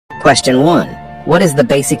Question 1. What is the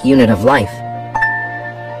basic unit of life?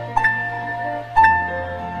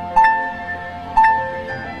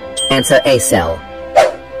 Answer A, cell.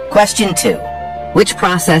 Question 2. Which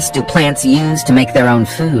process do plants use to make their own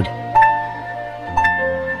food?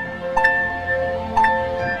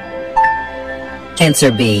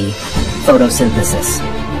 Answer B, photosynthesis.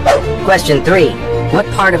 Question 3. What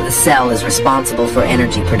part of the cell is responsible for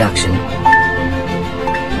energy production?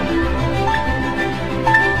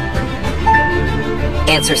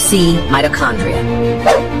 Answer C,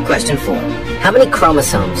 mitochondria. Question 4. How many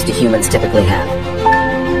chromosomes do humans typically have?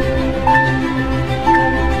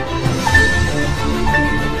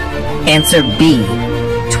 Answer B,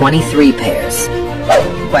 23 pairs.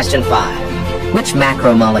 Question 5. Which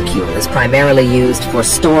macromolecule is primarily used for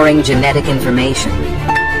storing genetic information?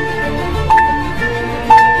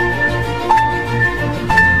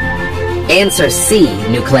 Answer C,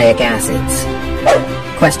 nucleic acids.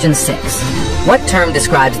 Question 6. What term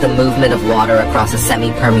describes the movement of water across a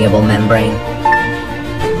semi-permeable membrane?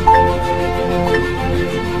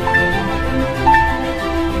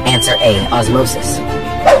 Answer A, osmosis.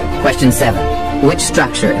 Question 7. Which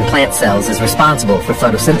structure in plant cells is responsible for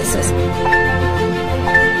photosynthesis?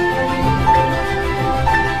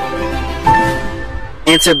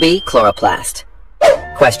 Answer B, chloroplast.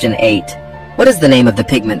 Question 8. What is the name of the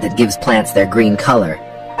pigment that gives plants their green color?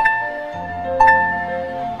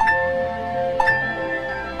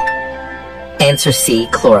 Answer C,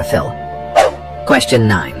 chlorophyll. Question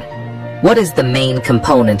 9. What is the main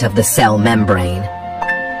component of the cell membrane?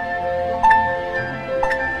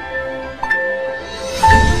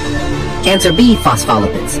 Answer B,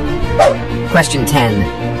 phospholipids. Question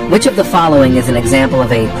 10. Which of the following is an example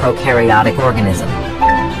of a prokaryotic organism?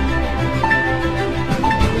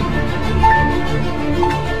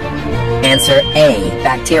 Answer A,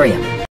 bacterium.